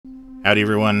Howdy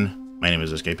everyone, my name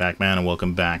is skpacman and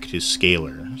welcome back to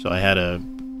Scalar. So I had a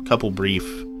couple brief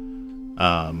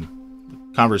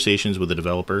conversations with the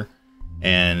developer,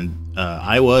 and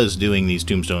I was doing these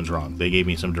tombstones wrong. They gave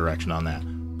me some direction on that.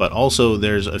 But also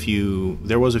there was a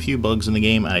few bugs in the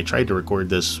game, and I tried to record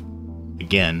this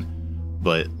again,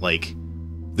 but like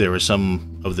there were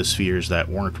some of the spheres that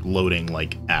weren't loading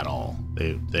like at all.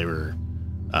 They were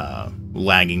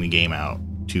lagging the game out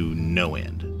to no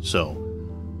end. So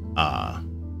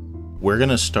we're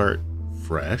gonna start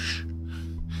fresh.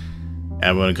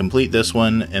 I'm going to complete this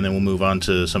one, and then we'll move on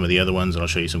to some of the other ones, and I'll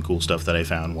show you some cool stuff that I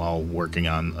found while working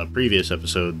on a previous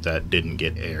episode that didn't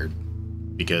get aired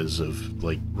because of,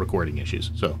 like, recording issues.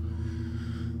 So,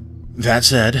 that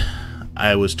said,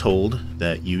 I was told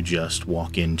that you just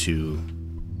walk into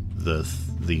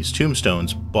these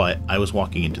tombstones, but I was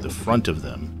walking into the front of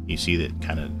them. You see that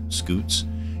kind of scoots?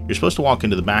 You're supposed to walk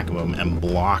into the back of them and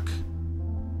block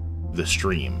the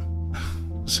stream.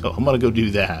 So, I'm going to go do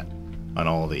that on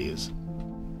all of these.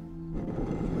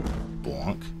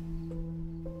 Blonk.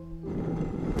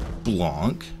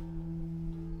 Blonk.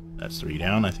 That's 3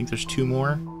 down. I think there's 2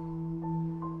 more.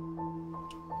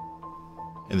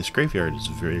 And this graveyard is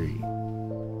very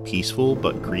peaceful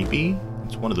but creepy.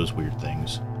 It's one of those weird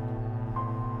things.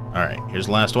 Alright, here's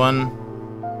the last one.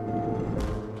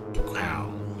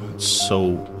 Wow. It's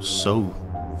so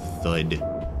thud.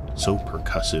 So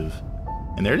percussive.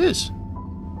 And there it is.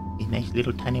 A nice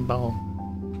little tiny ball.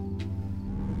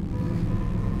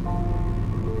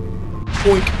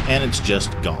 Boink, and it's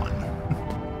just gone.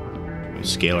 We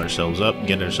scale ourselves up,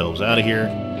 get ourselves out of here,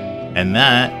 and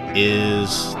that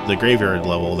is the graveyard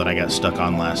level that I got stuck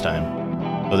on last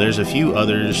time. So there's a few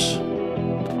others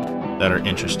that are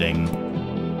interesting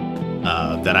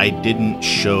that I didn't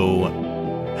show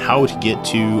how to get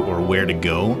to or where to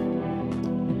go.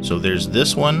 So there's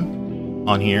this one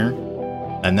on here,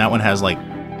 and that one has like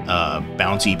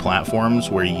bouncy platforms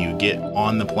where you get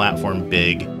on the platform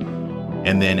big,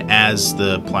 and then as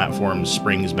the platform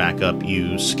springs back up,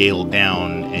 you scale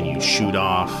down and you shoot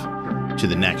off to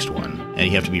the next one. And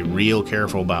you have to be real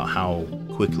careful about how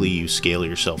quickly you scale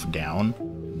yourself down.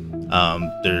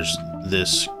 There's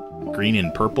this green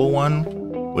and purple one,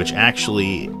 which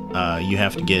actually you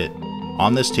have to get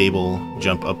on this table,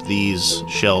 jump up these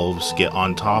shelves, get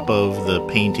on top of the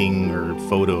painting or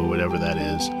photo, whatever that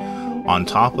is, on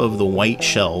top of the white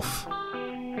shelf,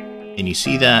 and you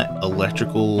see that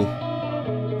electrical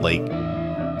like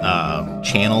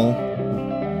channel,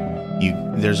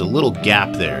 there's a little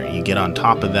gap there. You get on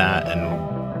top of that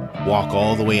and walk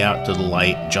all the way out to the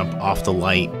light, jump off the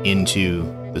light into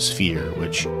the sphere,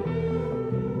 which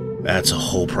that's a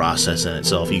whole process in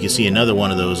itself. You can see another one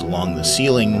of those along the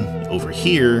ceiling over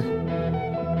here.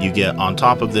 You get on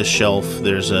top of this shelf,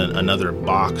 there's another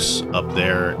box up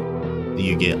there.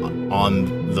 You get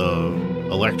on the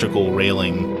electrical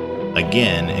railing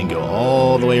again and go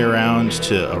all the way around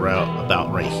to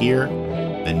about right here,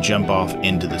 then jump off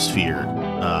into the sphere.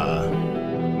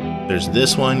 There's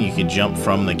this one, you can jump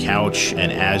from the couch,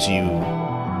 and as you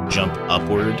jump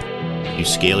upward, you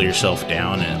scale yourself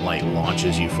down and it like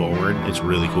launches you forward. It's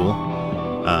really cool.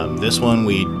 This one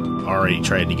we already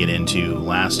tried to get into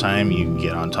last time. You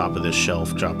get on top of this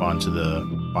shelf, drop onto the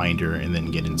binder, and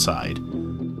then get inside.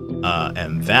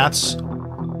 And that's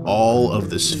all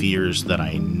of the spheres that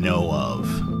I know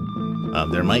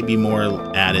of. There might be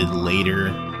more added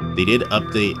later. They did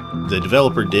update, the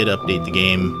developer did update the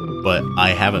game, but I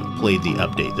haven't played the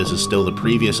update. This is still the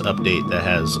previous update that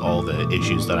has all the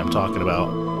issues that I'm talking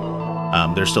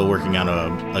about. They're still working on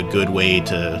a good way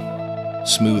to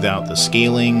smooth out the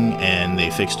scaling, and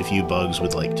they fixed a few bugs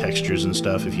with like textures and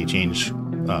stuff if you change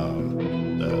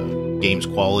the game's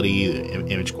quality, the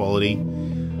image quality.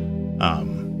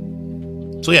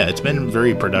 So yeah, it's been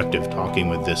very productive talking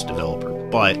with this developer,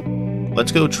 but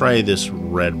let's go try this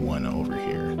red one over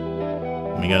here.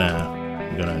 I'm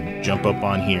gonna jump up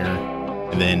on here,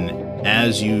 and then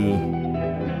as you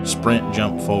sprint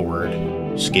jump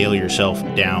forward, scale yourself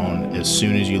down as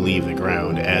soon as you leave the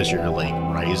ground as you're like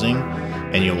rising,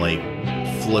 and you'll like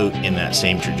float in that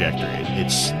same trajectory.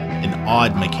 It's an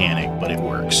odd mechanic, but it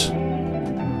works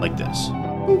like this.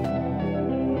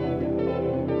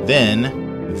 Then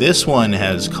this one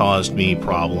has caused me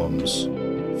problems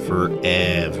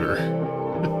forever.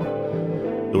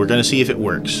 So we're going to see if it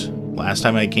works. Last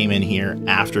time I came in here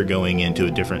after going into a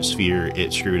different sphere,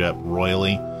 it screwed up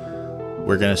royally.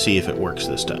 We're going to see if it works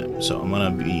this time. So I'm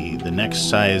going to be the next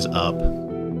size up,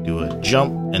 do a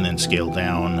jump, and then scale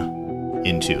down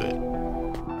into it.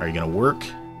 Are you going to work?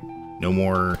 No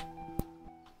more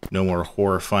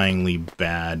horrifyingly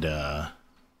bad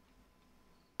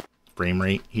frame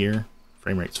rate here.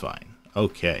 Frame rate's fine.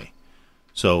 Okay.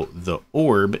 So the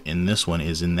orb in this one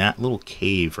is in that little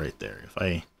cave right there. If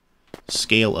I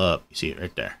scale up, you see it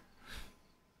right there.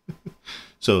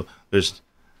 So there's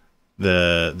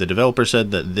the developer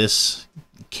said that this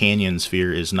canyon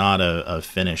sphere is not a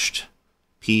finished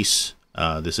piece.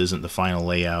 This isn't the final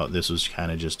layout. This was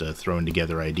kind of just a thrown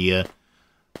together idea,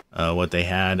 what they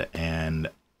had, and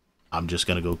I'm just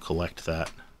gonna go collect that.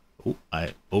 Oh,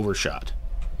 I overshot.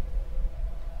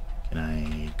 Can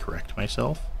I correct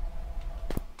myself?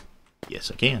 Yes,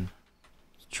 I can.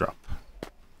 Let's drop.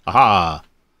 Aha!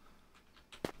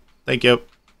 Thank you.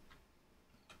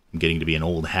 I'm getting to be an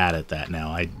old hat at that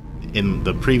now. In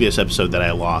the previous episode that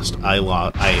I lost,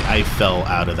 I fell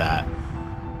out of that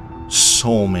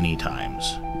so many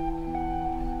times.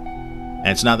 And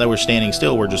it's not that we're standing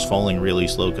still, we're just falling really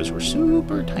slow because we're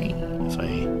super tiny. If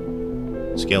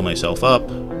I scale myself up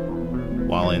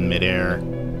while in midair,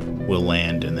 we'll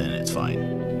land and then it's fine.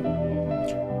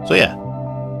 So yeah.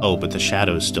 Oh, but the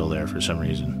shadow's still there for some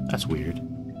reason. That's weird.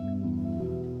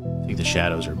 I think the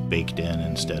shadows are baked in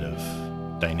instead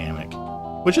of dynamic,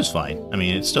 which is fine. I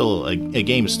mean, it's still a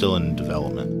game's still in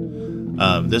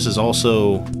development. This is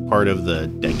also part of the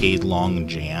decade-long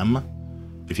jam.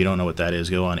 If you don't know what that is,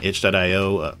 go on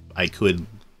itch.io.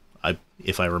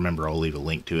 If I remember, I'll leave a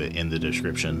link to it in the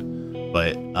description.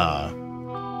 But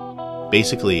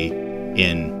basically,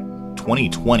 in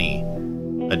 2020,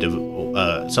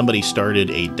 somebody started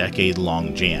a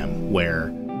decade-long jam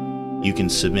where you can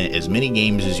submit as many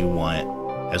games as you want,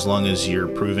 as long as you're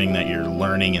proving that you're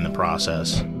learning in the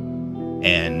process,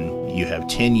 and you have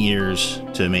 10 years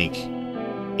to make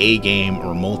a game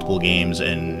or multiple games,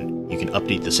 and you can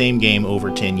update the same game over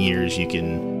 10 years. You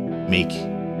can make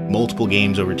multiple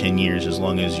games over 10 years as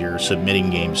long as you're submitting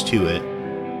games to it.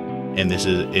 And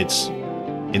it's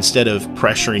instead of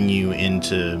pressuring you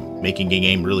into making a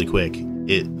game really quick,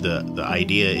 the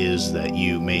idea is that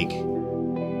you make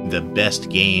the best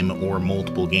game or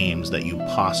multiple games that you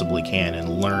possibly can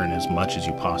and learn as much as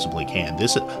you possibly can.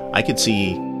 I could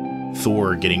see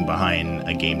Thor getting behind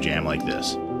a game jam like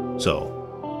this. So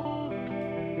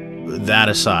that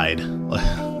aside,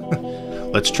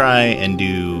 let's try and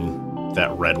do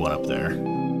that red one up there.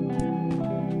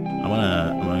 I'm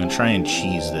gonna try and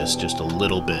cheese this just a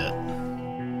little bit.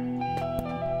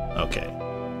 Okay.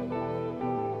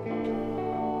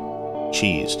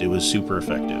 Cheesed. It was super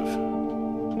effective.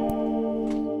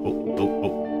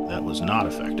 Oh, that was not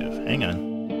effective. Hang on.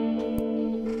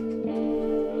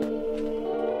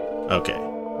 Okay.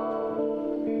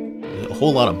 A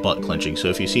whole lot of butt clenching, so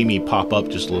if you see me pop up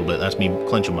just a little bit, that's me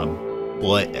clenching my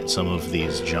butt at some of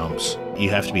these jumps. You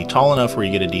have to be tall enough where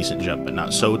you get a decent jump, but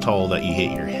not so tall that you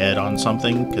hit your head on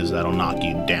something, because that'll knock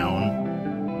you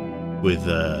down with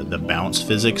the bounce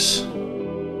physics.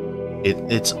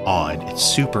 It's odd. It's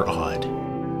super odd,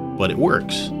 but it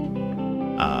works.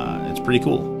 It's pretty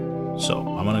cool. So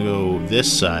I'm gonna go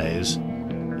this size.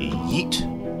 Yeet.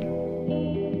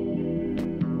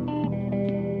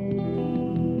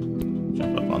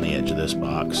 Jump up on the edge of this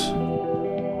box.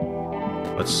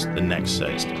 What's the next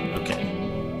size? Okay.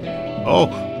 Oh,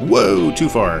 whoa, too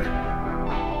far.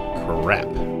 Crap.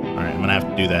 All right, I'm gonna have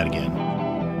to do that again.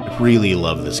 I really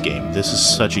love this game. This is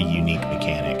such a unique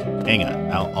mechanic. Hang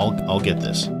on, I'll get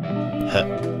this.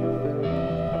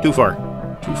 Too far.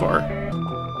 Too far.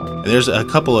 And there's a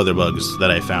couple other bugs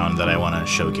that I found that I want to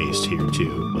showcase here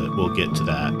too, but we'll get to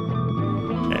that.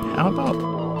 Okay, how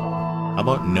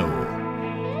about no?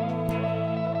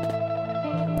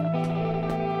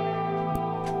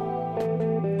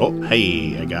 Oh,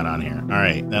 hey, I got on here. All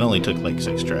right, that only took like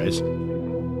 6 tries.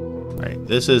 All right,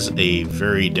 this is a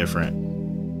very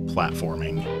different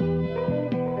platforming.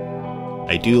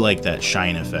 I do like that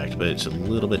shine effect, but it's a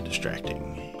little bit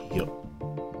distracting. Yup.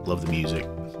 Love the music.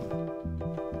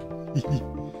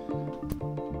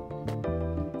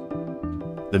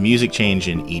 The music change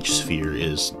in each sphere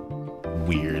is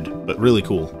weird, but really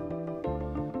cool.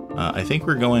 I think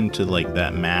we're going to like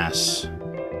that mass.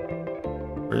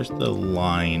 Where's the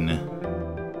line?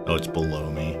 Oh, it's below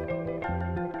me.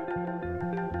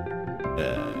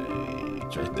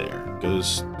 It's right there.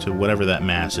 Goes to whatever that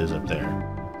mass is up there.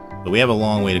 But we have a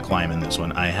long way to climb in this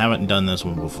one. I haven't done this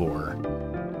one before.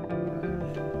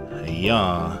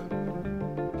 Yeah.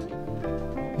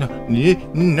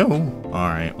 No.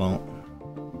 Alright, well.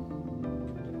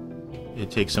 It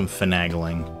takes some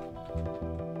finagling.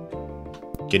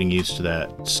 Getting used to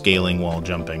that scaling while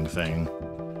jumping thing.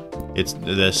 It's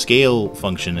the scale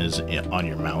function is on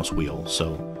your mouse wheel,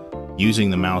 so using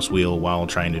the mouse wheel while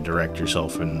trying to direct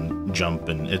yourself and jump,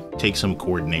 and it takes some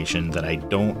coordination that I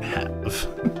don't have.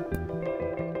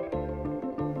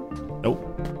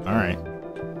 Alright.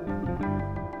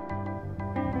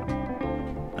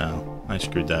 Oh, I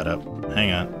screwed that up.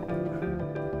 Hang on.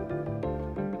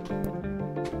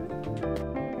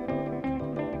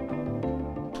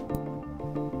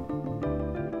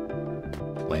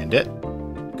 Land it.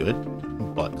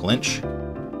 Good. Butt clinch.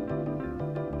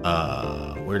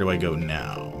 Where do I go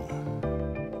now?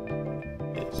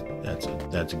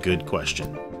 That's a good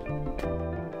question.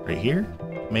 Right here?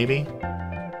 Maybe?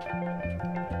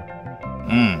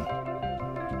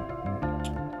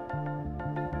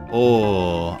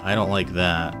 Oh, I don't like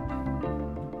that.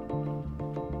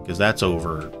 Because that's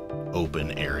over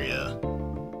open area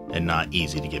and not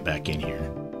easy to get back in here.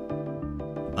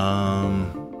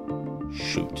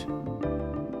 Shoot.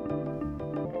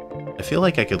 I feel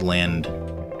like I could land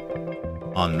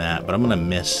on that, but I'm gonna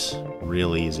miss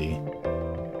real easy.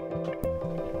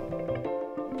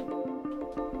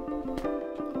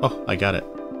 Oh, I got it.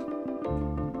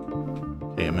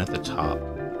 Okay, I'm at the top.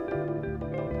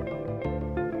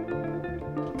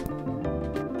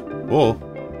 Whoa.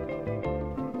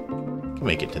 Can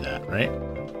make it to that, right?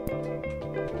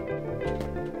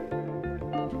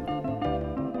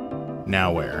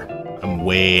 Now where? I'm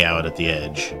way out at the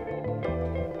edge.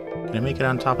 Can I make it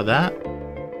on top of that?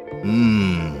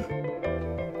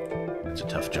 That's a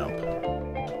tough jump.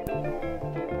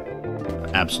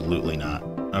 Absolutely not.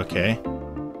 Okay.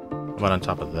 How about on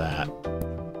top of that?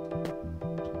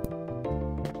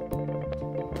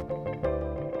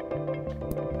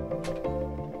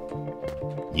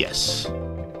 Yes.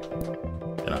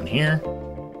 And on here?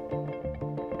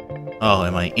 Oh,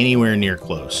 am I anywhere near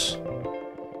close?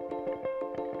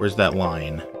 Where's that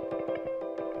line?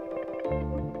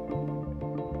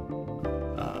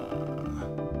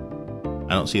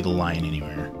 I don't see the line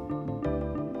anywhere.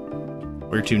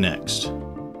 Where to next?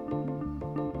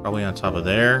 Probably on top of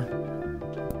there.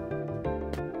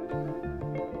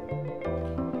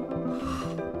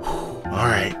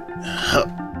 Alright.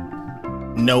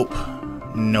 Nope.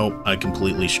 Nope. I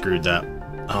completely screwed that.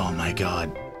 Oh my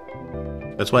god.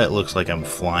 That's why it looks like I'm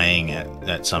flying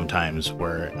at sometimes,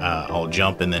 where I'll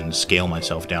jump and then scale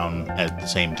myself down at the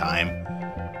same time.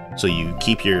 So you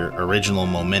keep your original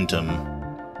momentum,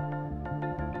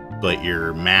 but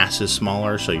your mass is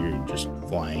smaller, so you're just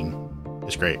flying.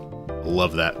 It's great. I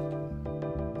love that.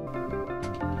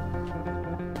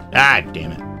 Ah,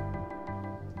 damn it.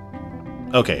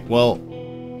 Okay, well,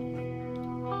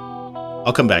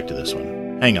 I'll come back to this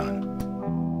one. Hang on.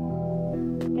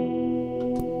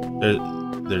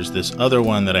 There's this other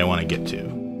one that I want to get to.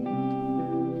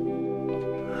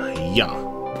 Yeah.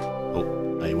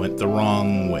 Oh, I went the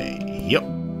wrong way. Yep.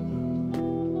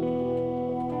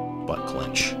 Butt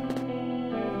clench.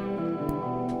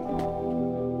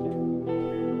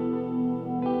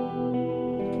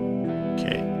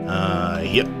 Okay.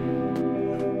 Yep.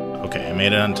 Okay, I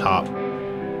made it on top.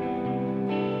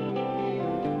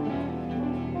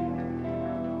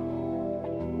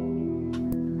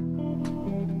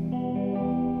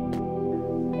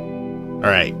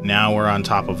 Alright, now we're on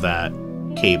top of that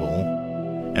cable.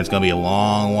 And it's going to be a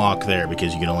long walk there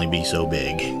because you can only be so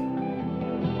big.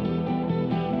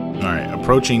 Alright,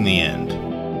 approaching the end.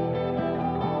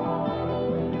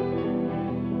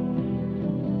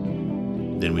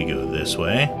 Then we go this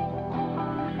way.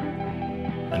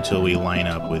 Until we line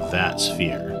up with that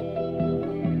sphere.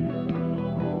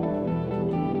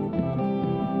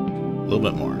 A little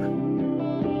bit more.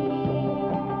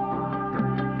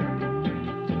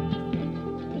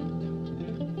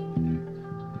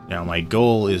 Now my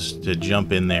goal is to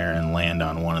jump in there and land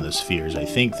on one of the spheres. I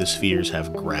think the spheres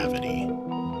have gravity.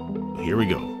 Here we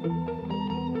go.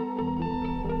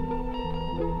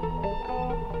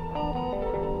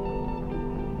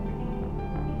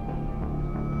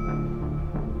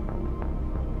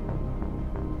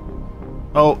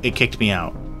 Oh, it kicked me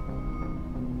out.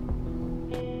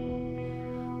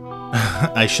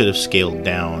 I should have scaled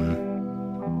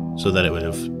down so that it would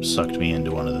have sucked me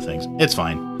into one of the things. It's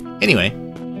fine. Anyway.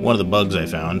 One of the bugs I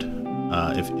found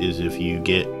is if you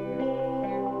get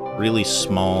really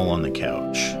small on the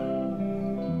couch.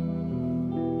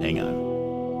 Hang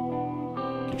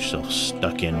on. Get yourself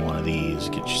stuck in one of these.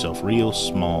 Get yourself real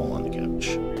small on the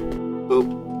couch.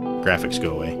 Boop. Graphics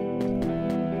go away.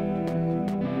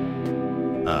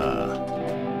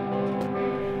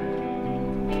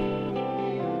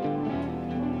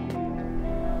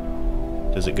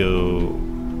 Does it go...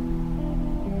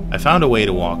 I found a way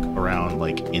to walk around,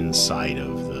 like, inside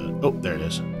of the... Oh, there it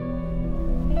is.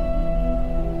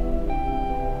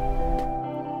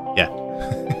 Yeah.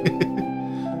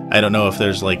 I don't know if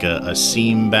there's, like, a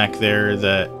seam back there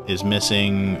that is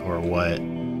missing or what,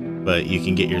 but you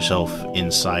can get yourself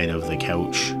inside of the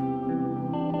couch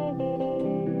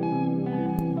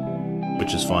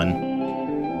which is fun.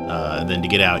 And then to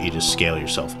get out, you just scale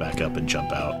yourself back up and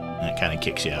jump out, and it kind of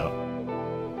kicks you out.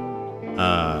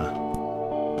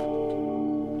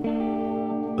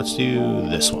 Let's do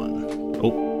this one.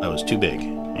 Oh, that was too big.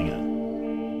 Hang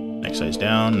on. Next size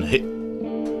down. Hit.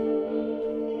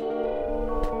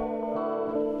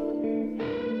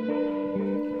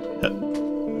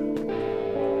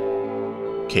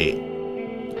 Okay.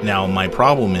 Now, my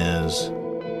problem is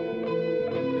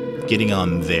getting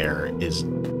on there is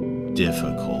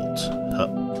difficult.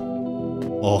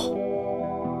 Oh.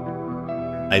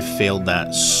 I failed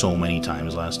that so many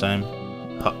times last time.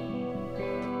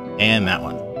 And that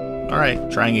one.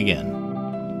 Alright, trying again.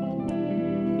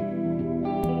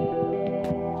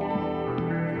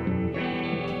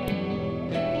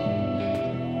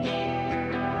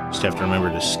 Just have to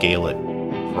remember to scale it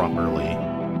properly.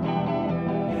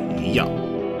 Yeah.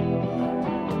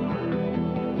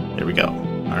 There we go.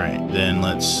 Alright, then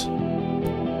let's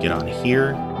get on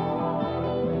here.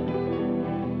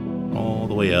 All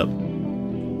the way up.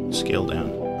 Scale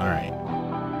down. Alright.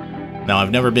 Now,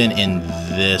 I've never been in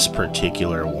this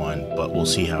particular one, but we'll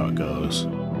see how it goes.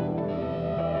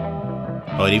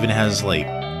 Oh, it even has, like,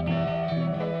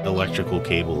 electrical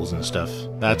cables and stuff.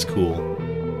 That's cool.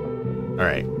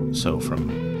 Alright, so from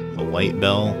the light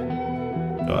bell,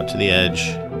 go out to the edge,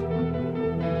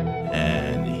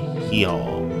 and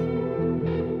hee-haw.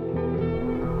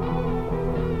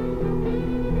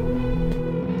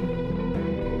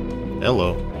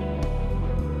 Hello.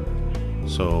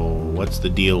 So, what's the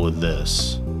deal with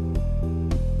this?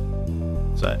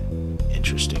 Is that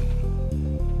interesting?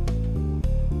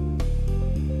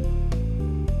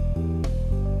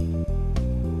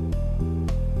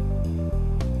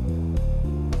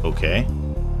 Okay.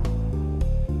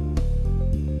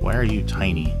 Why are you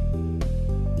tiny?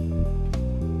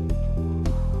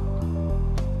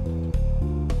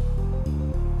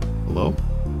 Hello?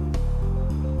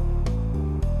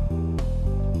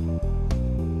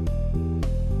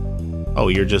 Oh,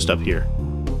 you're just up here.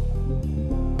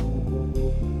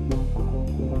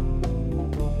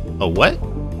 Oh, what?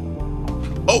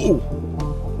 Oh!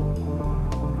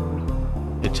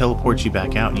 It teleports you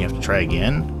back out and you have to try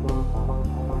again?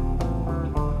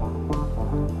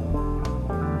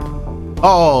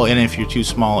 Oh, and if you're too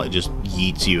small, it just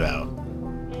yeets you out.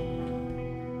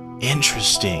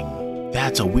 Interesting.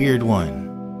 That's a weird one.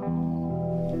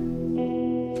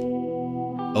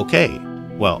 Okay.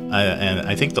 Well, and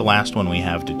I think the last one we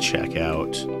have to check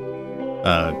out,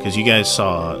 because you guys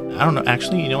saw, I don't know,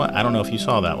 actually, you know what? I don't know if you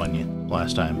saw that one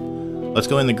last time. Let's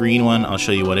go in the green one. I'll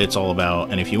show you what it's all about.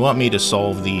 And if you want me to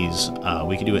solve these,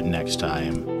 we can do it next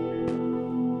time.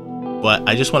 But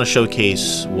I just want to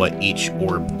showcase what each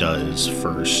orb does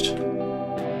first.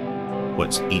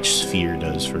 What each sphere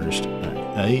does first.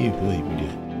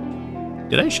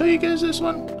 Did I show you guys this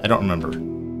one? I don't remember.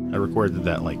 I recorded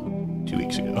that like 2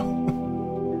 weeks ago.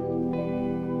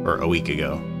 Or a week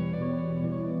ago.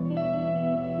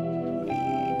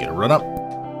 Get a run up.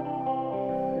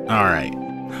 Alright.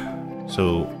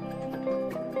 So,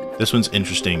 this one's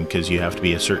interesting because you have to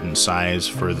be a certain size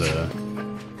for the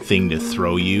thing to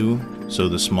throw you. So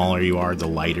the smaller you are, the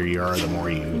lighter you are, the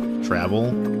more you travel.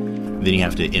 Then you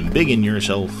have to embiggen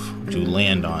yourself to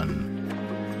land on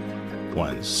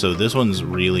ones. So this one's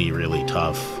really, really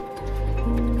tough.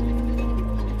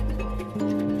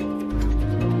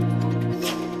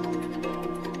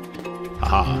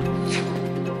 Aha.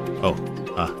 Oh,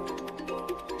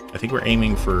 I think we're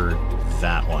aiming for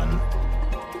that one.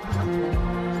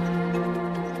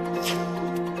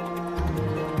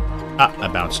 Ah, I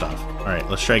bounced off. Alright,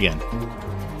 let's try again.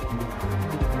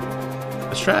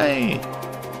 Let's try...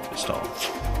 stall.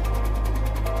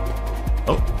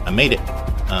 Oh, I made it.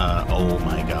 Oh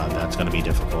my god, that's gonna be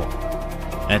difficult.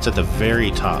 And it's at the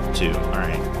very top, too.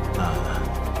 Alright.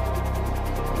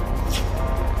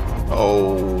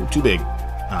 Oh, too big.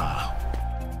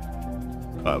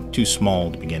 Too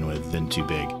small to begin with, then too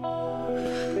big.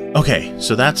 Okay,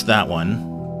 so that's that one.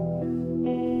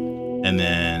 And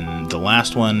then the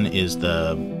last one is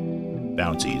the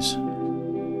bouncies.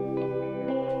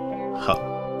 Huh.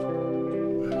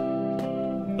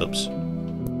 Oops.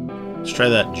 Let's try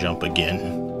that jump again.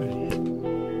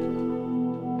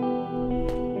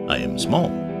 I am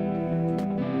small.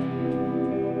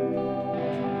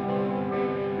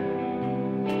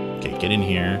 Okay, get in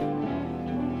here.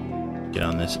 Get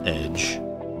on this edge.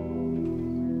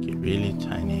 Get really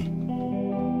tiny.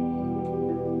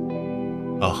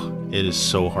 Oh, it is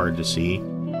so hard to see.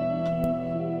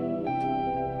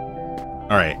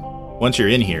 Alright, once you're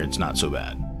in here, it's not so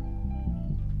bad.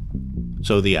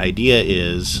 So the idea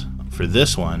is, for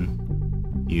this one,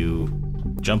 you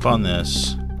jump on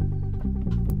this.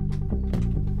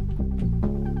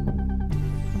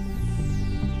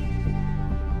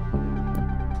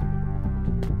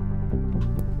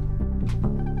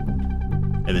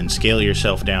 And then scale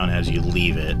yourself down as you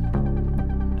leave it.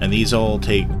 And these all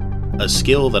take a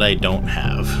skill that I don't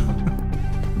have.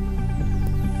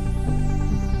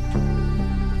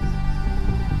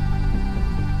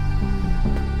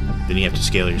 Then you have to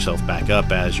scale yourself back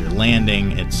up as you're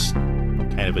landing. It's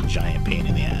kind of a giant pain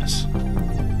in the ass.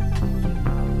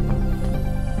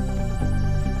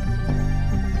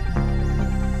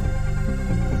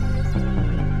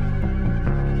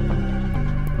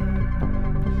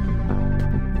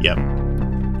 Yep.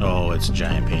 Oh, it's a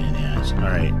giant pain in the ass.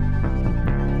 Alright.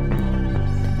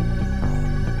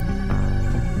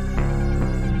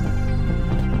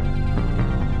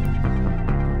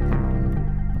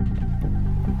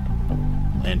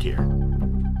 Land here.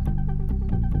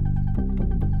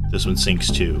 This one sinks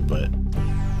too, but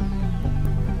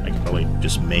I could probably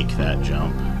just make that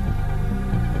jump.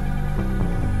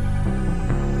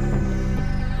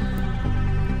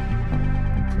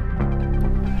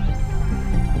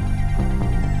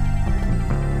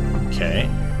 Okay.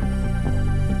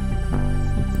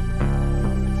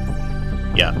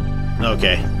 Yeah.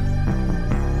 Okay.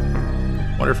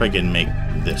 Wonder if I can make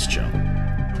this jump.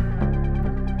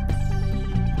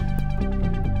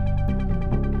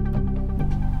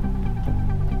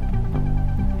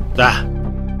 Ah!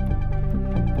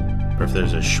 Or if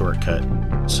there's a shortcut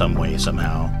some way,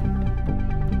 somehow.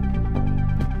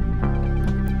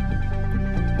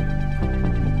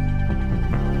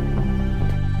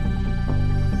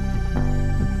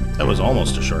 That was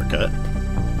almost a shortcut.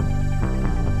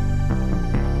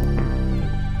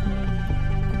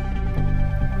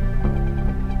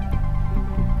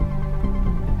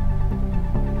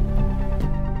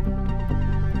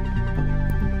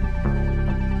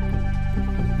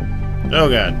 Oh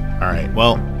god. Alright,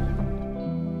 well.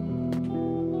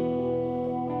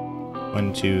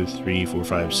 1, 2, 3, 4,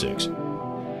 5, 6.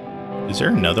 Is there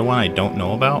another one I don't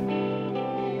know about?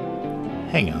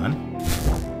 Hang on.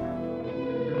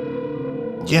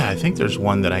 Yeah, I think there's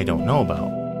one that I don't know about.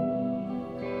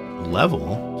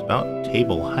 Level? It's about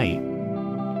table height.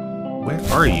 Where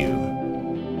are you?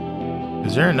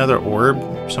 Is there another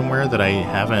orb somewhere that I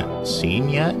haven't seen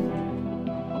yet?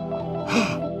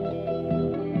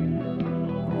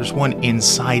 There's one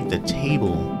inside the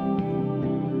table.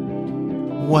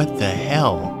 What the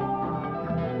hell?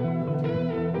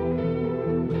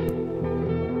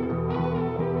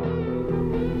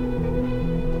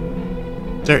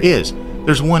 There is.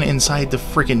 There's one inside the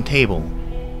freaking table.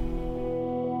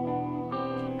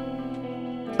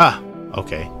 Ah,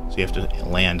 okay. So you have to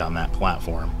land on that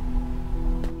platform.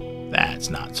 That's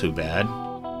not too bad.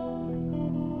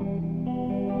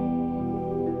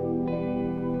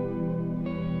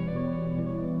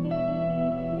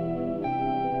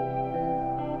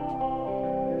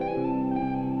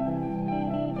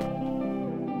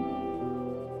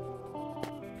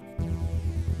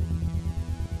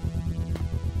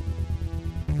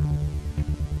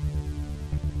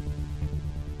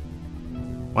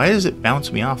 Why does it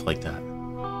bounce me off like that?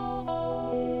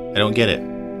 I don't get it.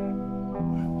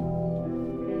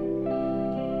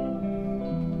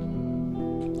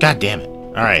 God damn it.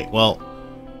 Alright, well,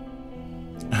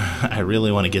 I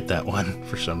really want to get that one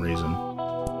for some reason.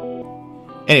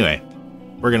 Anyway,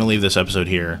 we're going to leave this episode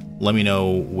here. Let me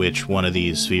know which one of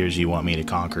these spheres you want me to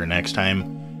conquer next time.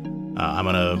 I'm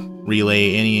going to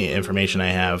relay any information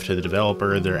I have to the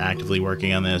developer. They're actively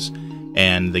working on this.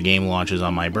 And the game launches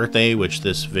on my birthday, which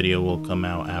this video will come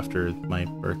out after my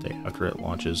birthday, after it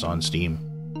launches on Steam.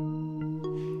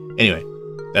 Anyway,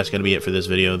 that's going to be it for this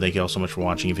video. Thank you all so much for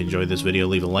watching. If you enjoyed this video,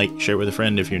 leave a like, share it with a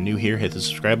friend. If you're new here, hit the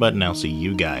subscribe button. I'll see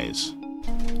you guys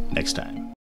next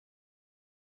time.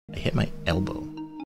 I hit my elbow.